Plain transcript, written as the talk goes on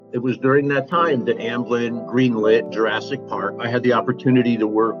It was during that time that Amblin greenlit Jurassic Park. I had the opportunity to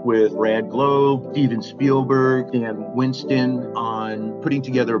work with Brad Globe, Steven Spielberg, and Winston on putting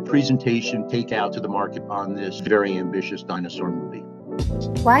together a presentation take out to the market on this very ambitious dinosaur movie.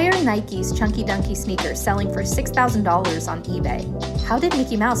 Why are Nike's Chunky Dunky sneakers selling for $6,000 on eBay? How did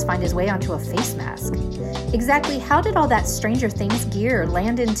Mickey Mouse find his way onto a face mask? Exactly how did all that Stranger Things gear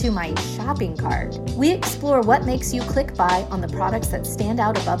land into my shopping cart? We explore what makes you click buy on the products that stand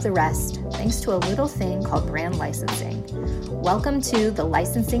out above the rest, thanks to a little thing called brand licensing. Welcome to The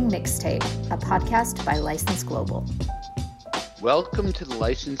Licensing Mixtape, a podcast by License Global. Welcome to The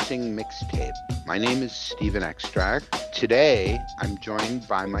Licensing Mixtape. My name is Stephen Extract. Today, I'm joined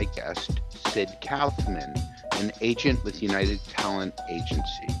by my guest, Sid Kaufman, an agent with United Talent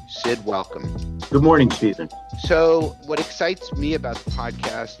Agency. Sid, welcome. Good morning, Stephen. So what excites me about the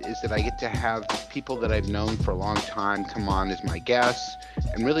podcast is that I get to have people that I've known for a long time come on as my guests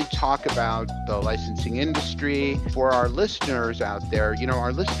and really talk about the licensing industry. For our listeners out there,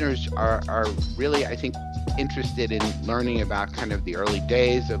 our listeners are really, I think, interested in learning about kind of the early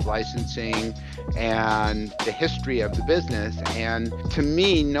days of licensing and the history of the business. And to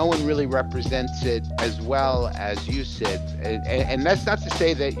me, no one really represents it as well as you, Sid. And that's not to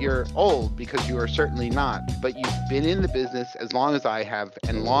say that you're old, because you are certainly not, but you've been in the business as long as I have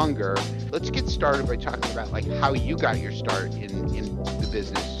and longer. Let's get started by talking about how you got your start in the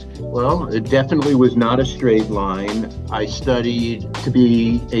business. Well, it definitely was not a straight line. I studied to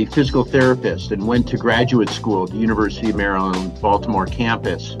be a physical therapist and went to graduate school at the University of Maryland, Baltimore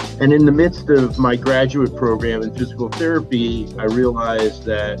campus. And in the midst of my graduate program in physical therapy, I realized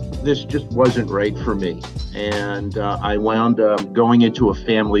that this just wasn't right for me. And I wound up going into a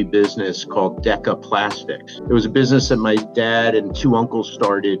family business called Deca Plastics. It was a business that my dad and two uncles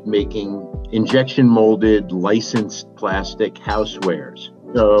started, making injection molded licensed plastic housewares.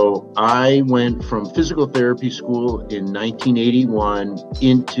 So I went from physical therapy school in 1981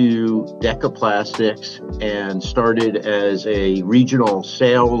 into Deca Plastics and started as a regional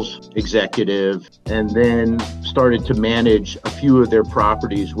sales executive, and then started to manage a few of their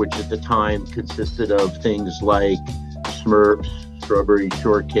properties, which at the time consisted of things like Smurfs, Strawberry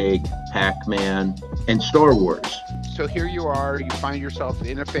Shortcake, Pac-Man, and Star Wars. So here you are, you find yourself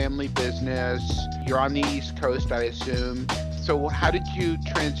in a family business, you're on the East Coast, I assume. So how did you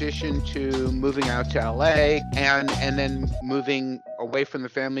transition to moving out to LA and then moving away from the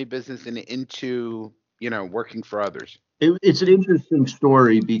family business and into, working for others? It's an interesting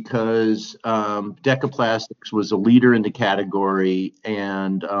story because Deca Plastics was a leader in the category,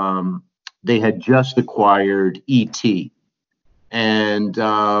 and they had just acquired ET. And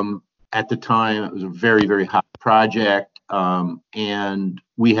at the time, it was a very, very hot project, and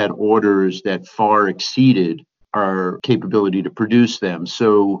we had orders that far exceeded our capability to produce them.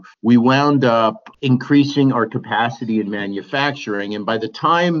 So we wound up increasing our capacity in manufacturing. And by the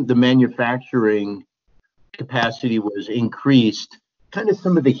time the manufacturing capacity was increased, kind of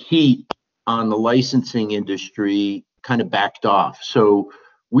some of the heat on the licensing industry kind of backed off. So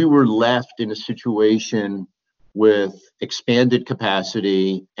we were left in a situation with expanded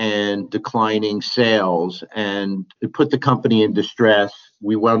capacity and declining sales, and it put the company in distress.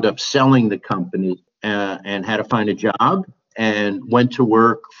 We wound up selling the company and had to find a job, and went to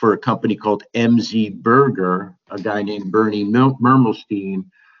work for a company called MZ Berger, a guy named Bernie Mermelstein,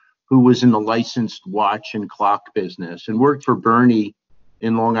 who was in the licensed watch and clock business, and worked for Bernie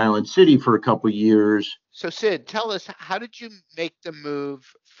in Long Island City for a couple of years. So Sid, tell us, how did you make the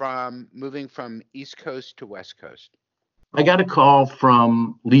move from moving from East Coast to West Coast? I got a call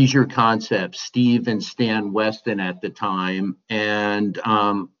from Leisure Concepts, Steve and Stan Weston at the time, and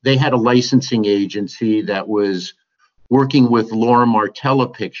they had a licensing agency that was working with Laura Martella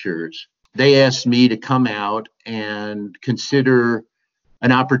Pictures. They asked me to come out and consider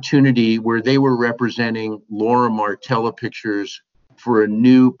an opportunity where they were representing Laura Martella Pictures for a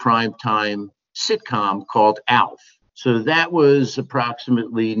new primetime sitcom called Alf. So that was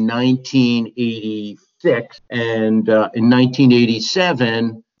approximately 1986. And in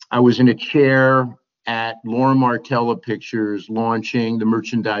 1987, I was in a chair at Laura Martella Pictures launching the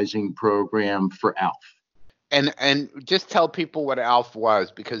merchandising program for Alf. And just tell people what Alf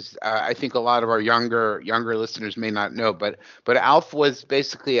was, because I think a lot of our younger listeners may not know, but Alf was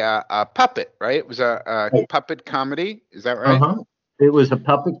basically a puppet, right? It was a puppet comedy. Is that right? Uh-huh. It was a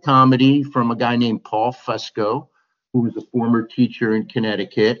puppet comedy from a guy named Paul Fusco, who was a former teacher in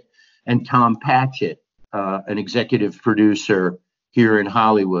Connecticut, and Tom Patchett, an executive producer here in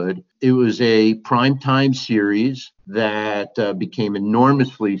Hollywood. It was a primetime series that became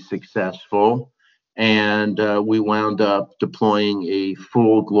enormously successful. And we wound up deploying a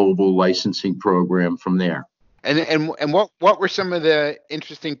full global licensing program from there. And what were some of the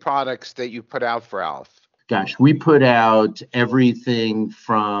interesting products that you put out for Alf? Gosh, we put out everything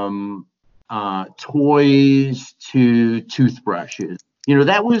from toys to toothbrushes.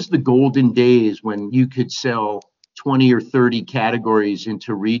 That was the golden days when you could sell 20 or 30 categories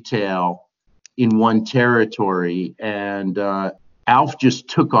into retail in one territory. And Alf just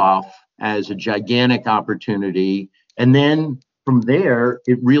took off as a gigantic opportunity. And then from there,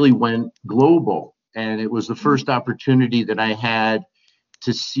 it really went global. And it was the first opportunity that I had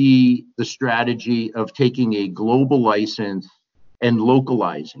to see the strategy of taking a global license and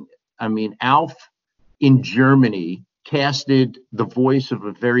localizing it. I mean, Alf in Germany casted the voice of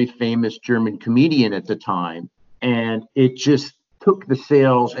a very famous German comedian at the time, and it just took the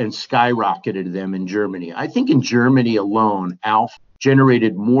sales and skyrocketed them in Germany. I think in Germany alone, Alf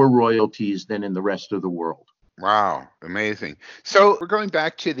generated more royalties than in the rest of the world. Wow, amazing. So we're going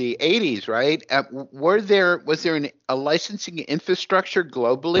back to the 80s, right? Was there a licensing infrastructure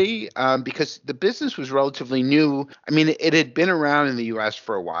globally? Because the business was relatively new. I mean, it had been around in the US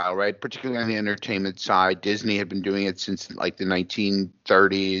for a while, right? Particularly on the entertainment side. Disney had been doing it since like the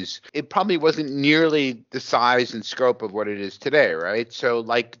 1930s. It probably wasn't nearly the size and scope of what it is today, right? So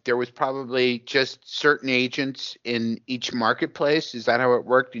like there was probably just certain agents in each marketplace. Is that how it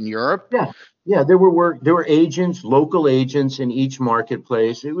worked in Europe? Yeah. Yeah, there were agents, local agents in each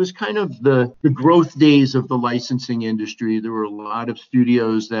marketplace. It was kind of the growth days of the licensing industry. There were a lot of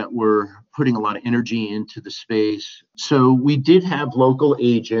studios that were putting a lot of energy into the space. So we did have local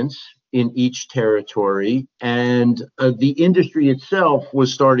agents in each territory, and the industry itself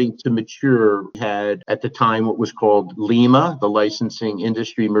was starting to mature. We had at the time what was called LIMA, the Licensing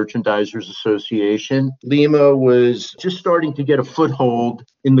Industry Merchandisers Association. LIMA was just starting to get a foothold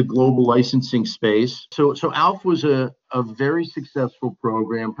in the global licensing space. So Alf was a very successful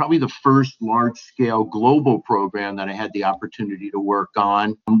program, probably the first large-scale global program that I had the opportunity to work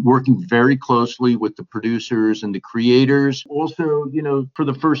on. I'm working very closely with the producers and the creators. Also, for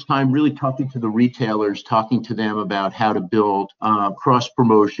the first time, really talking to the retailers, talking to them about how to build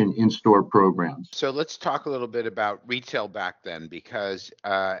cross-promotion in-store programs. So let's talk a little bit about retail back then, because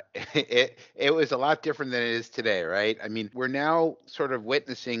it was a lot different than it is today, right? I mean, we're now sort of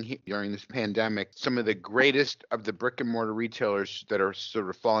witnessing during this pandemic some of the greatest of the brick and mortar retailers that are sort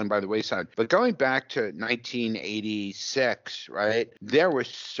of falling by the wayside. But going back to 1986, right, there were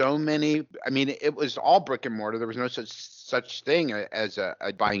so many. I mean, it was all brick and mortar. There was no such thing as a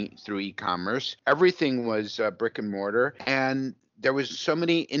buying through e-commerce. Everything was brick and mortar, and there was so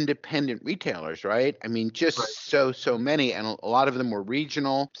many independent retailers, right? I mean, just right. so many, and a lot of them were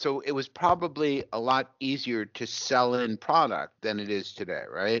regional. So it was probably a lot easier to sell in product than it is today,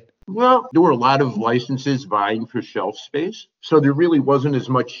 right? Well, there were a lot of licenses vying for shelf space. So there really wasn't as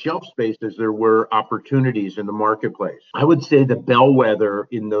much shelf space as there were opportunities in the marketplace. I would say the bellwether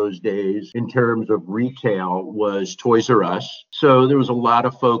in those days in terms of retail was Toys R Us. So there was a lot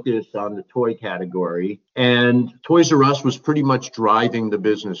of focus on the toy category, and Toys R Us was pretty much driving the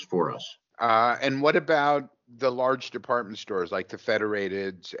business for us. And what about the large department stores like the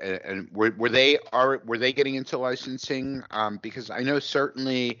Federateds, and were they getting into licensing? Because I know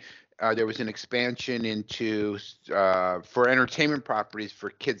certainly there was an expansion into for entertainment properties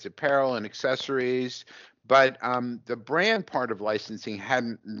for kids apparel and accessories, but the brand part of licensing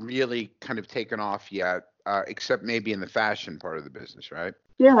hadn't really kind of taken off yet, except maybe in the fashion part of the business, right?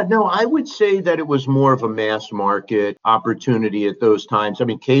 Yeah, no, I would say that it was more of a mass market opportunity at those times. I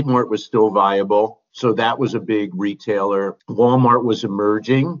mean, Kmart was still viable, so that was a big retailer. Walmart was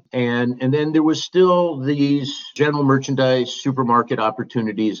emerging, and then there was still these general merchandise supermarket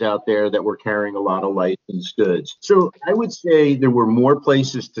opportunities out there that were carrying a lot of licensed goods. So I would say there were more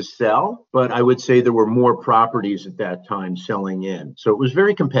places to sell, but I would say there were more properties at that time selling in. So it was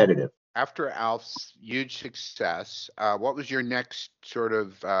very competitive. After Alf's huge success, what was your next sort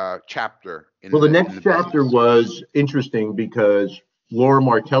of chapter? The next chapter was interesting because Laura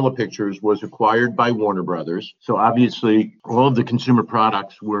Martella Pictures was acquired by Warner Brothers. So obviously, all of the consumer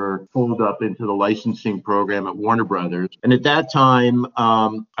products were pulled up into the licensing program at Warner Brothers. And at that time,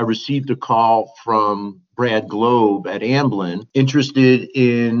 I received a call from Brad Globe at Amblin, interested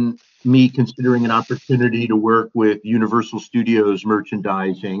in me considering an opportunity to work with Universal Studios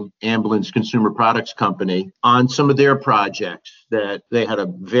Merchandising, Amblin's consumer products company, on some of their projects. That they had a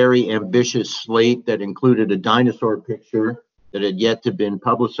very ambitious slate that included a dinosaur picture that had yet to been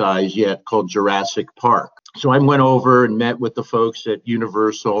publicized yet, called Jurassic Park. So I went over and met with the folks at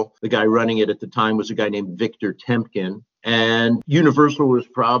Universal. The guy running it at the time was a guy named Victor Temkin. And Universal was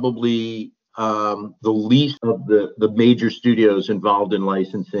probably the least of the major studios involved in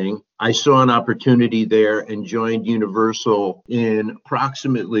licensing. I saw an opportunity there and joined Universal in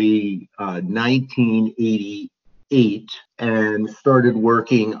approximately 1988 and started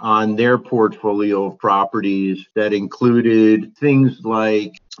working on their portfolio of properties that included things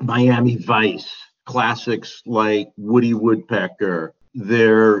like Miami Vice, classics like Woody Woodpecker,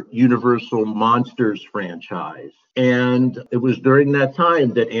 their Universal Monsters franchise. And it was during that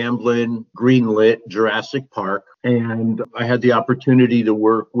time that Amblin greenlit Jurassic Park. And I had the opportunity to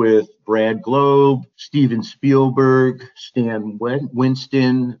work with Brad Globe, Steven Spielberg, Stan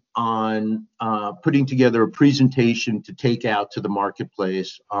Winston on putting together a presentation to take out to the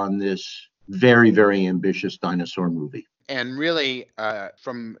marketplace on this very, very ambitious dinosaur movie. And really,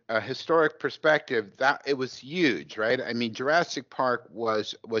 from a historic perspective, that it was huge, right? I mean, Jurassic Park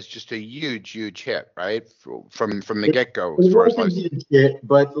was just a huge hit, right? From the get-go, as far as a huge hit,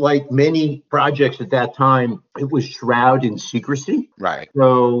 but like many projects at that time, it was shrouded in secrecy. Right.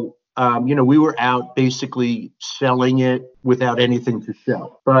 So, we were out basically selling it without anything to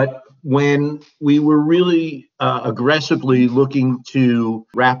show. But when we were really aggressively looking to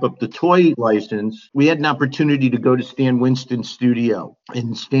wrap up the toy license, we had an opportunity to go to Stan Winston's studio.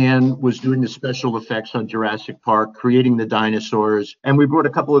 And Stan was doing the special effects on Jurassic Park, creating the dinosaurs. And we brought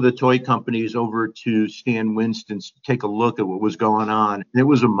a couple of the toy companies over to Stan Winston's to take a look at what was going on. And it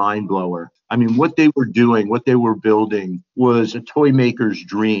was a mind blower. I mean, what they were doing, what they were building was a toy maker's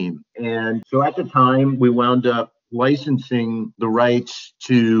dream. And so at the time, we wound up licensing the rights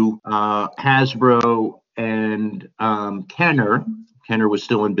to Hasbro and Kenner. Kenner was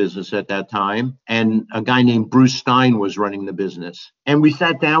still in business at that time, and a guy named Bruce Stein was running the business. And we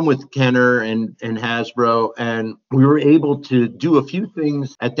sat down with Kenner and Hasbro, and we were able to do a few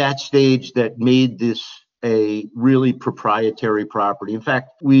things at that stage that made this a really proprietary property. In fact,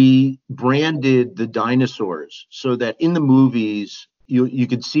 we branded the dinosaurs so that in the movies, you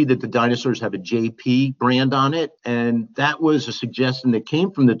could see that the dinosaurs have a JP brand on it. And that was a suggestion that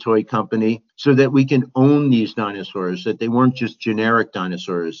came from the toy company so that we can own these dinosaurs, that they weren't just generic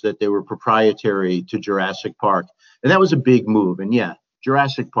dinosaurs, that they were proprietary to Jurassic Park. And that was a big move. And yeah,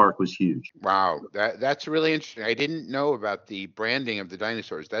 Jurassic Park was huge. Wow, that's really interesting. I didn't know about the branding of the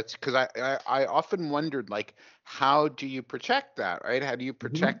dinosaurs. That's because I often wondered, like, how do you protect that, right? How do you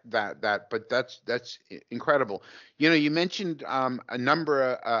protect that? But that's incredible. You mentioned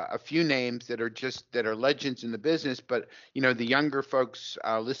a few names that are legends in the business, but the younger folks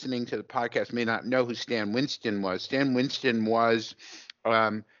listening to the podcast may not know who Stan Winston was. Stan Winston was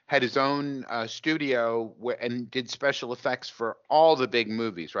had his own studio and did special effects for all the big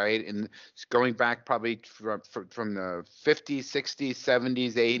movies, right? And going back probably from the 50s, 60s,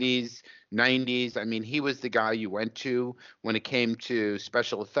 70s, 80s, 90s. I mean, he was the guy you went to when it came to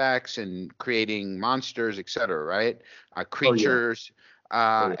special effects and creating monsters, et cetera, right? Creatures.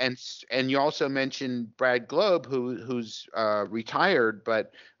 And you also mentioned Brad Globe, who's retired,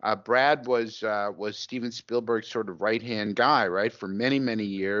 but Brad was Steven Spielberg's sort of right-hand guy, right, for many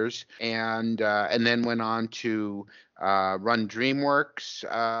years, and then went on to run DreamWorks.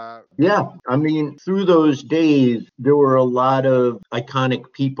 Yeah, I mean, through those days, there were a lot of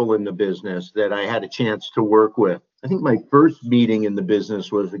iconic people in the business that I had a chance to work with. I think my first meeting in the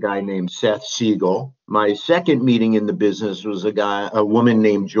business was a guy named Seth Siegel. My second meeting in the business was a woman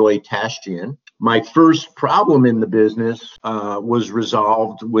named Joy Tashjian. My first problem in the business was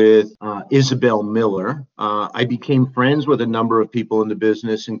resolved with Isabel Miller. I became friends with a number of people in the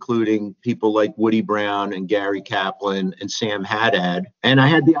business, including people like Woody Brown and Gary Kaplan and Sam Haddad. And I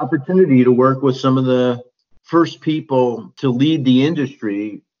had the opportunity to work with some of the first people to lead the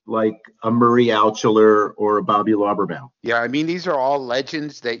industry, like a Murray Altshuler or a Bobby Lauberbaum. Yeah, I mean, these are all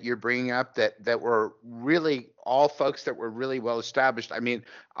legends that you're bringing up that were really all folks that were really well established. I mean,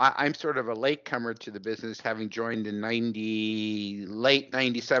 I'm sort of a latecomer to the business, having joined in late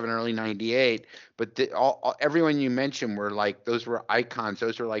 97, early 98. But everyone you mentioned were like, those were icons.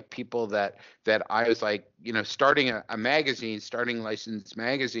 Those were like people that I was like, starting a magazine, starting Licensed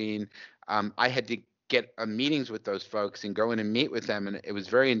Magazine. I had to get meetings with those folks and go in and meet with them. And it was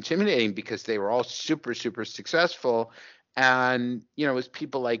very intimidating because they were all super successful. And, it was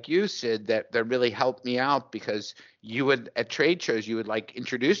people like you, Sid, that really helped me out, because you would, at trade shows, you would like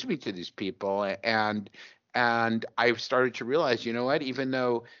introduce me to these people. And I started to realize, what, even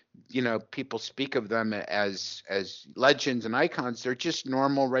though, people speak of them as legends and icons, they're just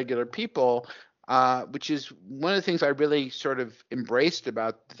normal, regular people. Which is one of the things I really sort of embraced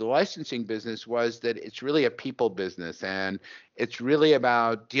about the licensing business, was that it's really a people business, and it's really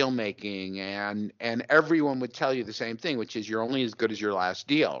about deal making, and everyone would tell you the same thing, which is you're only as good as your last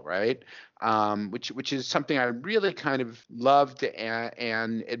deal, right? which is something I really kind of loved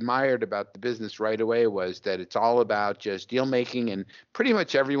and admired about the business right away, was that it's all about just deal making, and pretty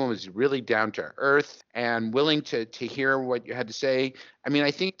much everyone was really down to earth and willing to hear what you had to say. I mean,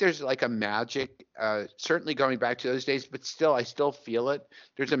 I think there's like a magic, certainly going back to those days, but still, I still feel it.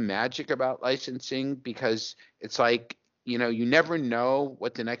 There's a magic about licensing because it's like, you never know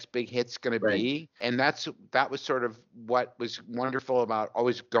what the next big hit's going to Right. be. And that was sort of what was wonderful about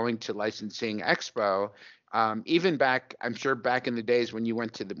always going to Licensing Expo. Even I'm sure back in the days when you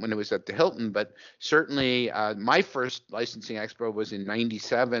went when it was at the Hilton, but certainly my first Licensing Expo was in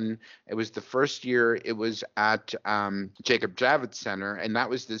 '97. It was the first year it was at Jacob Javits Center, and that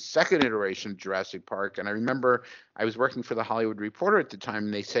was the second iteration of Jurassic Park. And I remember I was working for the Hollywood Reporter at the time,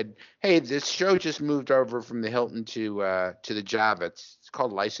 and they said, "Hey, this show just moved over from the Hilton to the Javits. It's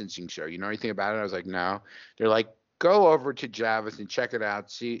called Licensing Show. You know anything about it?" I was like, "No." They're like, "Go over to Javits and check it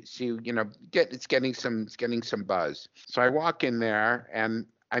out. See, it's getting some buzz." So I walk in there, and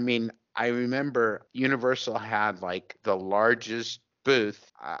I mean, I remember Universal had like the largest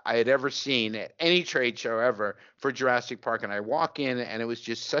booth I had ever seen at any trade show ever for Jurassic Park. And I walk in, and it was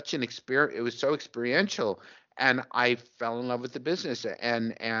just such an experience. It was so experiential. And I fell in love with the business,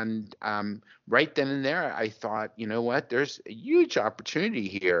 and right then and there, I thought, you know what? There's a huge opportunity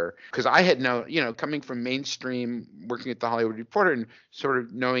here, because I had coming from mainstream, working at the Hollywood Reporter, and sort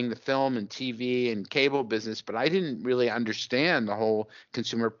of knowing the film and TV and cable business, but I didn't really understand the whole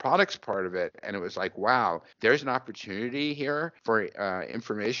consumer products part of it. And it was like, wow, there's an opportunity here for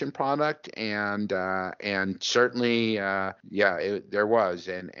information product, and certainly, there was,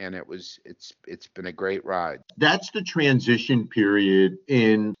 and it's been a great ride. That's the transition period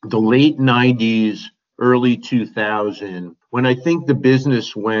in the late 90s, early 2000, when I think the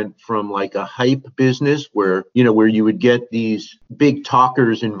business went from like a hype business where you would get these big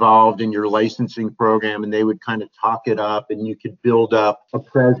talkers involved in your licensing program, and they would kind of talk it up, and you could build up a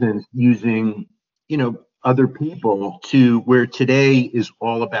presence using, other people, to where today is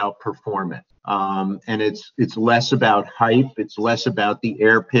all about performance. And it's less about hype. It's less about the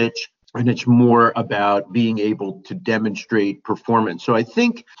air pitch. And it's more about being able to demonstrate performance. So I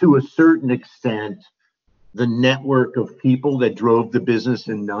think to a certain extent, the network of people that drove the business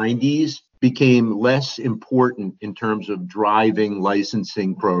in the 90s became less important in terms of driving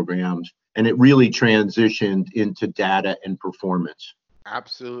licensing programs. And it really transitioned into data and performance.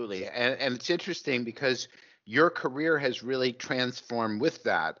 Absolutely. And it's interesting because your career has really transformed with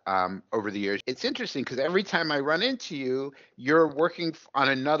that over the years. It's interesting because every time I run into you, you're working on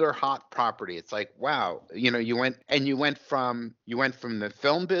another hot property. It's like, wow, you went from the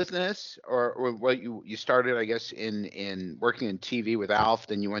film business, or what you started, I guess, in working in TV with Alf.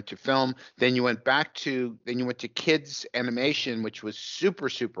 Then you went to film. Then you went to kids animation, which was super,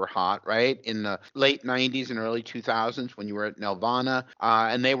 super hot, right? In the late 90s and early 2000s when you were at Nelvana.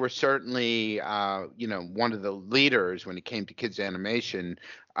 And they were certainly, one of the leaders when it came to kids animation.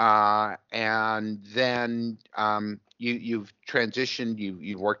 And then you've transitioned.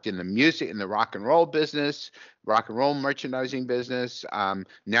 You worked in the music, in the rock and roll business, rock and roll merchandising business.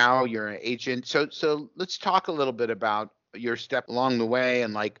 Now you're an agent. So let's talk a little bit about your step along the way,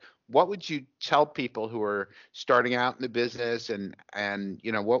 and like, what would you tell people who are starting out in the business, and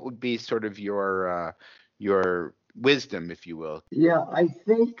what would be sort of your wisdom, if you will? Yeah, I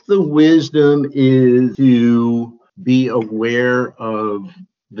think the wisdom is to be aware of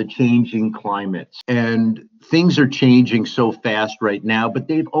the changing climates. And things are changing so fast right now, but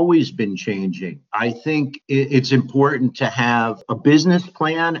they've always been changing. I think it's important to have a business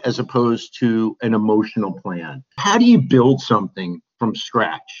plan as opposed to an emotional plan. How do you build something from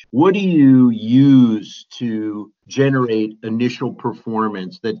scratch? What do you use to generate initial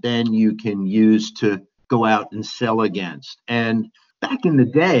performance that then you can use to go out and sell against? And back in the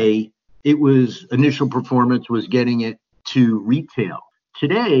day, initial performance was getting it to retail.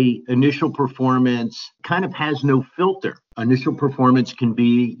 Today, initial performance kind of has no filter. Initial performance can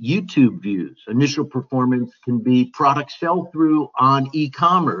be YouTube views. Initial performance can be product sell-through on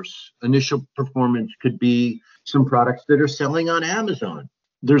e-commerce. Initial performance could be some products that are selling on Amazon.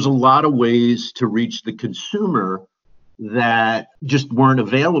 There's a lot of ways to reach the consumer that just weren't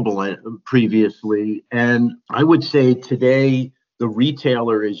available previously. And I would say today, the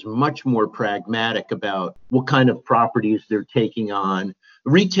retailer is much more pragmatic about what kind of properties they're taking on. The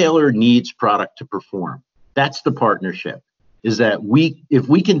retailer needs product to perform. That's the partnership, is that if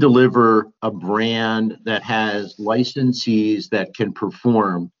we can deliver a brand that has licensees that can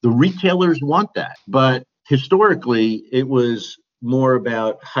perform, the retailers want that. But historically, it was more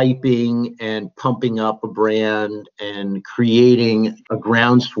about hyping and pumping up a brand and creating a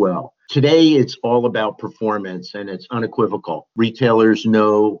groundswell. Today, it's all about performance and it's unequivocal. Retailers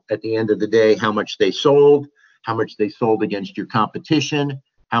know at the end of the day how much they sold against your competition,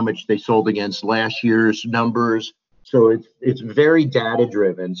 how much they sold against last year's numbers. So it's very data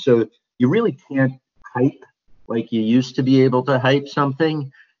driven. So you really can't hype like you used to be able to hype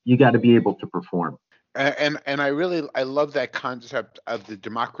something. You got to be able to perform. And I love that concept of the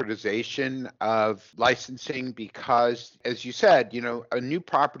democratization of licensing, because, as you said, a new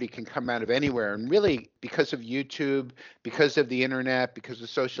property can come out of anywhere, and really because of YouTube, because of the internet, because of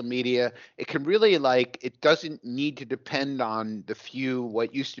social media, it can really, it doesn't need to depend on the few,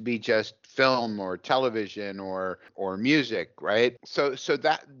 what used to be just film or television or music, right? So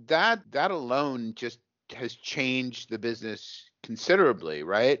that alone just has changed the business considerably,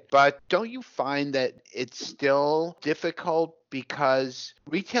 right? But don't you find that it's still difficult because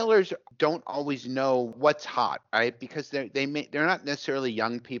retailers don't always know what's hot, right? Because they're not necessarily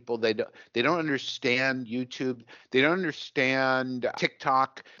young people. They don't understand YouTube. They don't understand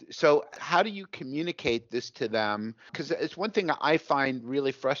TikTok. So how do you communicate this to them? Because it's one thing I find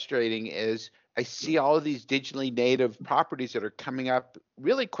really frustrating is I see all of these digitally native properties that are coming up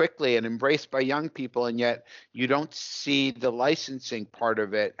really quickly and embraced by young people, and yet you don't see the licensing part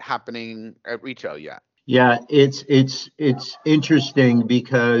of it happening at retail yet. Yeah, it's interesting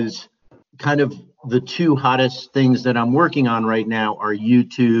because kind of the two hottest things that I'm working on right now are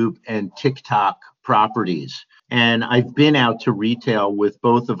YouTube and TikTok properties. And I've been out to retail with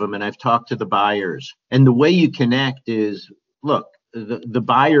both of them and I've talked to the buyers. And the way you connect is, look, the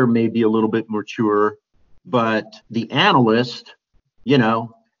buyer may be a little bit mature, but the analyst,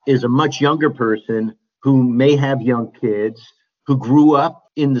 is a much younger person who may have young kids, who grew up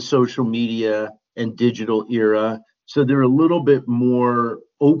in the social media and digital era. So they're a little bit more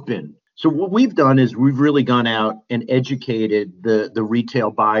open. So what we've done is we've really gone out and educated the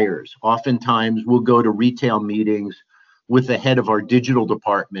retail buyers. Oftentimes we'll go to retail meetings with the head of our digital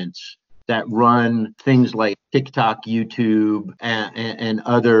departments that run things like TikTok, YouTube, and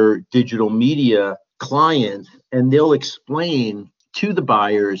other digital media clients, and they'll explain to the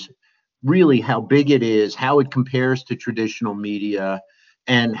buyers really how big it is, how it compares to traditional media,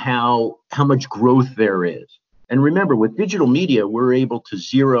 and how much growth there is. And remember, with digital media, we're able to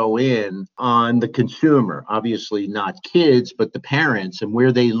zero in on the consumer, obviously not kids, but the parents and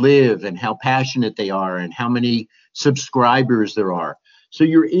where they live and how passionate they are and how many subscribers there are. So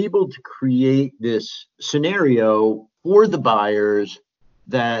you're able to create this scenario for the buyers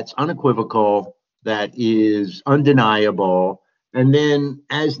that's unequivocal, that is undeniable. And then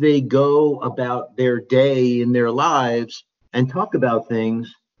as they go about their day in their lives and talk about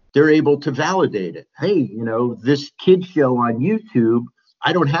things, they're able to validate it. Hey, this kid show on YouTube,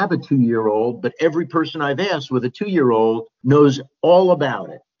 I don't have a 2-year-old, but every person I've asked with a 2-year-old knows all about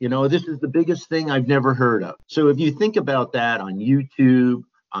it. This is the biggest thing I've never heard of. So if you think about that on YouTube,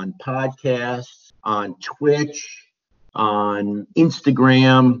 on podcasts, on Twitch, on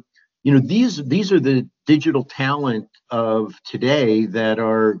Instagram, these are the digital talent of today that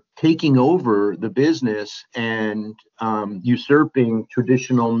are taking over the business and usurping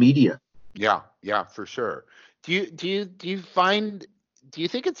traditional media. Yeah, for sure. Do you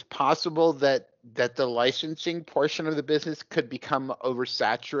think it's possible that the licensing portion of the business could become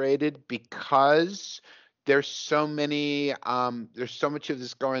oversaturated because there's so much of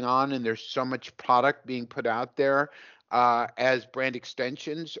this going on and there's so much product being put out there as brand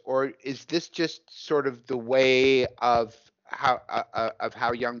extensions, or is this just sort of the way of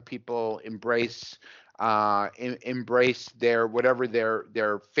how young people embrace their whatever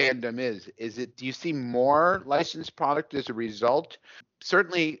their fandom is? Do you see more licensed product as a result?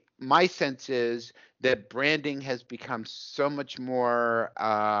 Certainly my sense is that branding has become so much more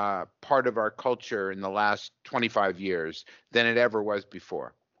part of our culture in the last 25 years than it ever was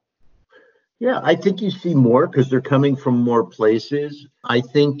before. Yeah, I think you see more because they're coming from more places. I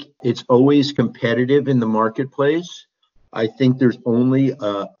think it's always competitive in the marketplace. I think there's only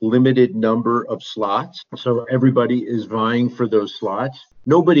a limited number of slots. So everybody is vying for those slots.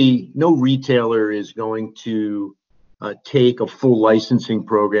 No retailer is going to take a full licensing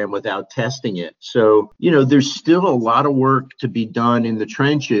program without testing it. So, there's still a lot of work to be done in the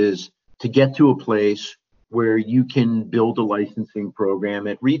trenches to get to a place where you can build a licensing program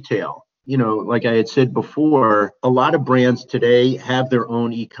at retail. Like I had said before, a lot of brands today have their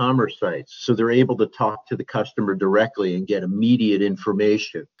own e-commerce sites. So they're able to talk to the customer directly and get immediate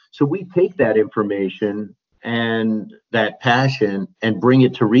information. So we take that information and that passion and bring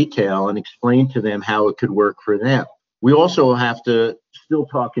it to retail and explain to them how it could work for them. We also have to still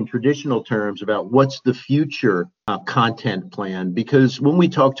talk in traditional terms about what's the future content plan, because when we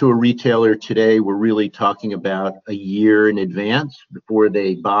talk to a retailer today, we're really talking about a year in advance before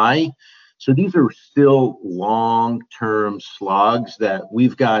they buy. So these are still long-term slogs that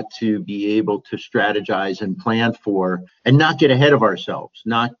we've got to be able to strategize and plan for and not get ahead of ourselves,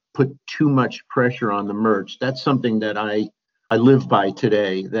 not put too much pressure on the merch. That's something that I live by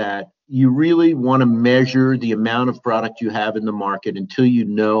today, that you really want to measure the amount of product you have in the market until you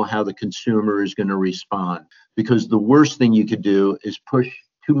know how the consumer is going to respond. Because the worst thing you could do is push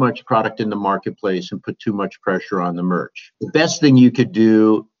too much product in the marketplace and put too much pressure on the merch. The best thing you could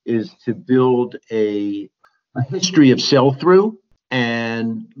do is to build a history of sell-through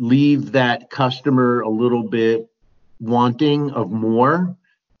and leave that customer a little bit wanting of more,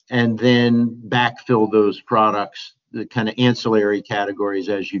 and then backfill those products, the kind of ancillary categories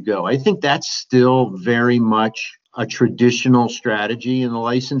as you go. I think that's still very much a traditional strategy in the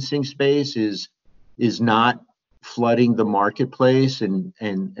licensing space, is not flooding the marketplace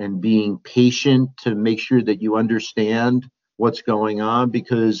and being patient to make sure that you understand what's going on,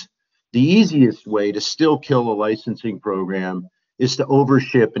 because the easiest way to still kill a licensing program is to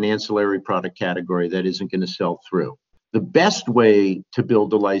overship an ancillary product category that isn't going to sell through. The best way to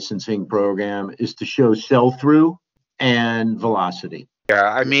build a licensing program is to show sell-through and velocity.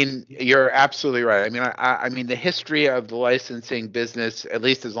 Yeah, I mean, you're absolutely right. I mean, the history of the licensing business, at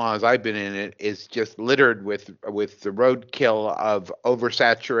least as long as I've been in it, is just littered with the roadkill of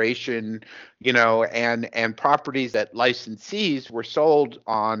oversaturation, and properties that licensees were sold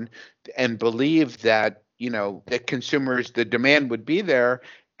on and believed that, that consumers, the demand would be there.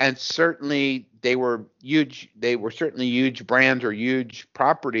 And certainly they were certainly huge brands or huge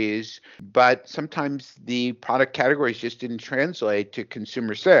properties, but sometimes the product categories just didn't translate to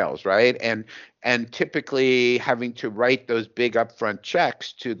consumer sales, right? And typically having to write those big upfront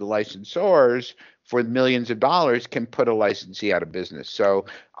checks to the licensors for millions of dollars can put a licensee out of business. So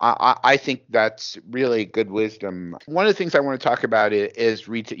I think that's really good wisdom. One of the things I want to talk about is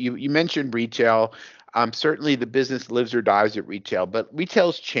retail. You mentioned retail. Certainly the business lives or dies at retail, but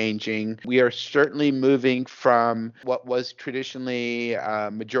retail's changing. We are certainly moving from what was traditionally a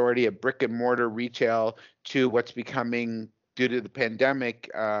majority of brick and mortar retail to what's becoming, due to the pandemic,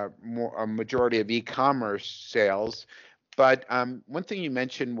 a majority of e-commerce sales. But one thing you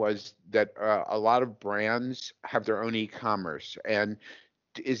mentioned was that a lot of brands have their own e-commerce. And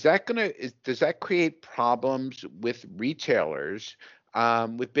does that create problems with retailers?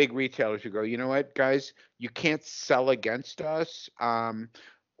 With big retailers who go, you know what, guys, you can't sell against us,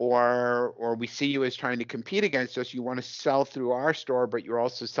 or we see you as trying to compete against us. You want to sell through our store, but you're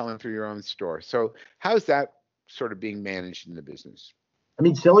also selling through your own store. So how's that sort of being managed in the business? I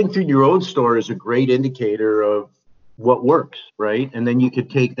mean, selling through your own store is a great indicator of what works, right? And then you could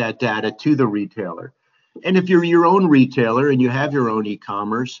take that data to the retailer. And if you're your own retailer and you have your own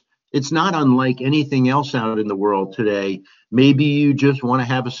e-commerce, it's not unlike anything else out in the world today. Maybe you just want to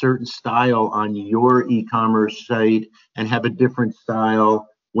have a certain style on your e-commerce site and have a different style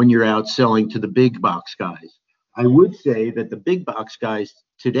when you're out selling to the big box guys. I would say that the big box guys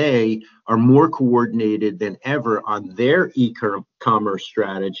today are more coordinated than ever on their e-commerce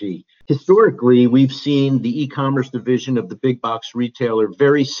strategy. Historically, we've seen the e-commerce division of the big box retailer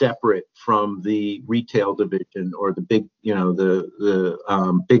very separate from the retail division or the big, the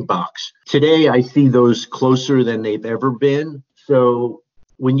big box. Today, I see those closer than they've ever been. So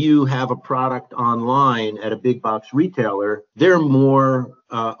when you have a product online at a big box retailer, they're more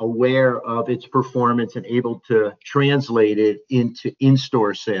aware of its performance and able to translate it into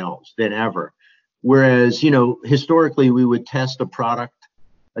in-store sales than ever. Whereas, historically we would test a product,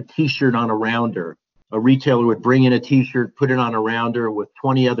 a t-shirt on a rounder. A retailer would bring in a t-shirt, put it on a rounder with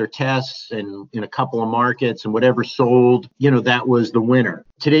 20 other tests and in a couple of markets, and whatever sold, that was the winner.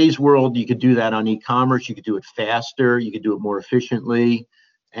 Today's world, you could do that on e-commerce. You could do it faster. You could do it more efficiently.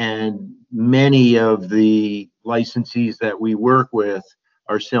 And many of the licensees that we work with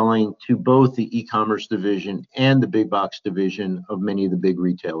are selling to both the e-commerce division and the big box division of many of the big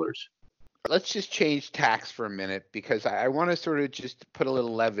retailers. Let's just change tax for a minute, because I want to sort of just put a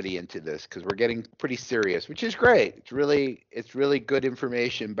little levity into this, because we're getting pretty serious, which is great. It's really good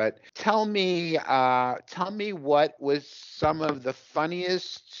information. But tell me what was some of the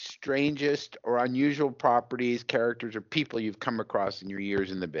funniest, strangest, or unusual properties, characters, or people you've come across in your years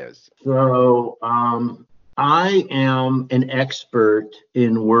in the biz. So I am an expert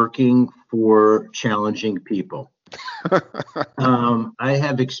in working for challenging people. I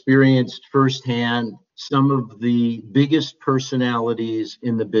have experienced firsthand some of the biggest personalities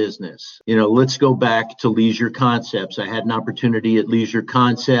in the business. Let's go back to Leisure Concepts. I had an opportunity at Leisure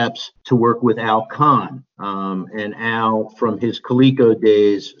Concepts to work with Al Kahn. And Al, from his Coleco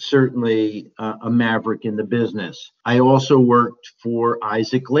days, certainly a maverick in the business. I also worked for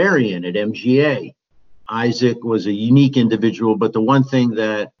Isaac Larian at MGA. Isaac was a unique individual, but the one thing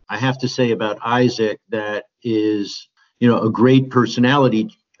that I have to say about Isaac that is, a great personality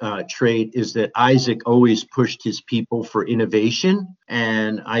trait is that Isaac always pushed his people for innovation.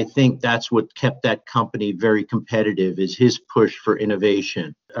 And I think that's what kept that company very competitive, is his push for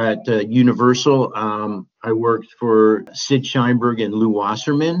innovation. At Universal, I worked for Sid Sheinberg and Lou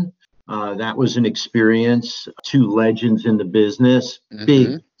Wasserman. That was an experience, two legends in the business,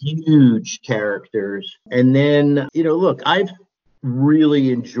 big, huge characters. And then, look, I've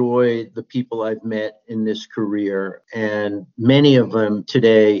really enjoyed the people I've met in this career, and many of them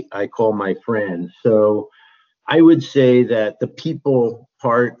today I call my friends. So I would say that the people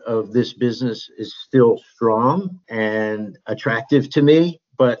part of this business is still strong and attractive to me.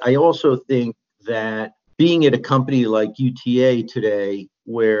 But I also think that being at a company like UTA today,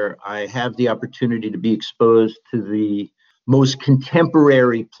 where I have the opportunity to be exposed to the most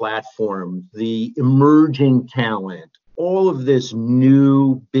contemporary platform, the emerging talent, all of this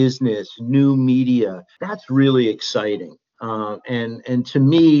new business, new media, that's really exciting. And to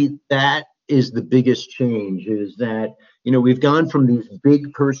me, that is the biggest change, is that, we've gone from these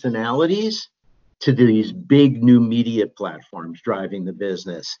big personalities to these big new media platforms driving the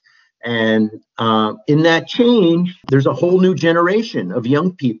business. And in that change, there's a whole new generation of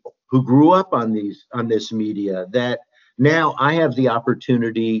young people who grew up on this media that now I have the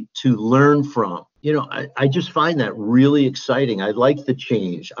opportunity to learn from. I just find that really exciting. I like the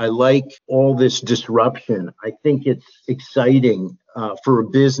change. I like all this disruption. I think it's exciting for a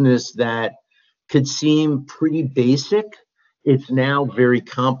business that could seem pretty basic. It's now very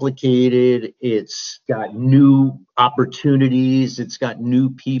complicated. It's got new opportunities. It's got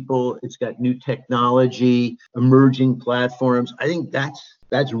new people. It's got new technology, emerging platforms. I think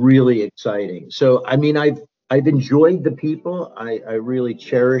that's really exciting. So, I've enjoyed the people. I really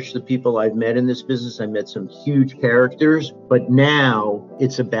cherish the people I've met in this business. I met some huge characters, but now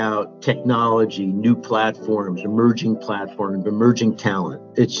it's about technology, new platforms, emerging talent.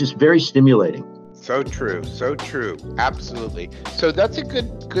 It's just very stimulating. So true. Absolutely. So that's a good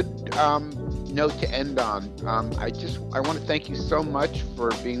note to end on. I want to thank you so much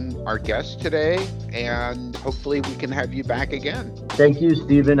for being our guest today, and hopefully we can have you back again. Thank you,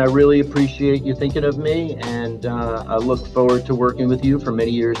 Stephen. I really appreciate you thinking of me, and I look forward to working with you for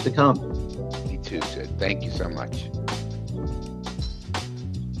many years to come. You too, Sid. Thank you so much.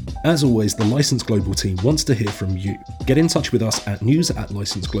 As always, the License Global team wants to hear from you. Get in touch with us at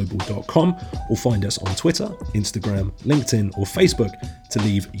news@licenseglobal.com or find us on Twitter, Instagram, LinkedIn or Facebook to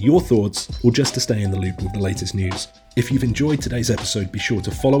leave your thoughts or just to stay in the loop with the latest news. If you've enjoyed today's episode, be sure to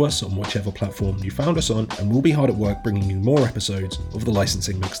follow us on whichever platform you found us on, and we'll be hard at work bringing you more episodes of the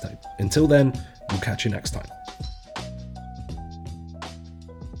Licensing Mixtape. Until then, we'll catch you next time.